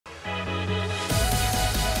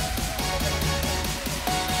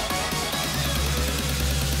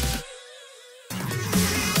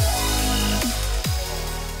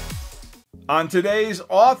On today's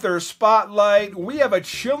Author Spotlight, we have a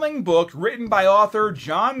chilling book written by author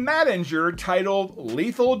John Madinger titled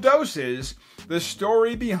Lethal Doses, the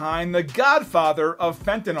story behind the Godfather of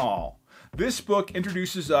Fentanyl. This book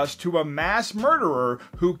introduces us to a mass murderer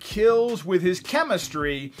who kills with his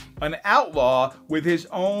chemistry, an outlaw with his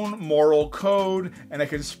own moral code, and a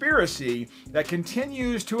conspiracy that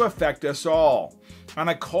continues to affect us all. On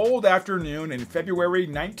a cold afternoon in February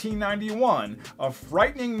 1991, a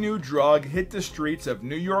frightening new drug hit the streets of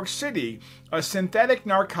New York City, a synthetic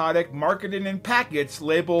narcotic marketed in packets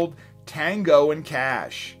labeled Tango and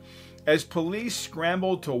Cash. As police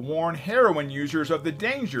scrambled to warn heroin users of the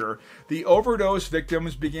danger, the overdose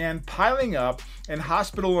victims began piling up in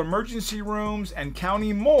hospital emergency rooms and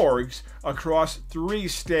county morgues across 3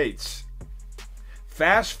 states.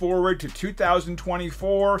 Fast forward to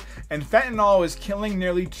 2024, and fentanyl is killing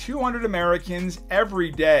nearly 200 Americans every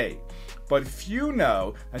day. But few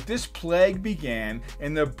know that this plague began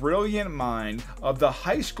in the brilliant mind of the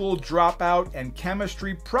high school dropout and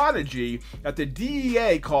chemistry prodigy that the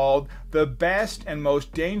DEA called the best and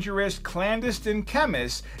most dangerous clandestine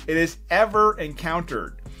chemist it has ever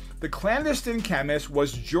encountered. The clandestine chemist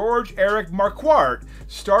was George Erik Marquardt,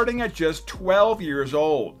 starting at just 12 years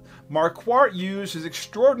old. Marquardt used his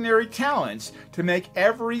extraordinary talents to make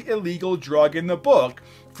every illegal drug in the book,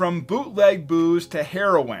 from bootleg booze to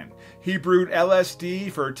heroin. He brewed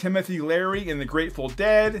LSD for Timothy Leary in the Grateful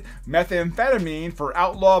Dead, methamphetamine for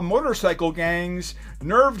outlaw motorcycle gangs,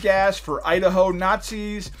 nerve gas for Idaho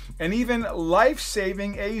Nazis, and even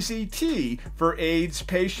life-saving AZT for AIDS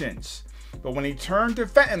patients. But when he turned to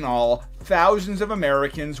fentanyl, thousands of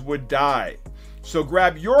Americans would die. So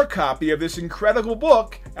grab your copy of this incredible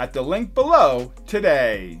book at the link below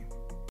today.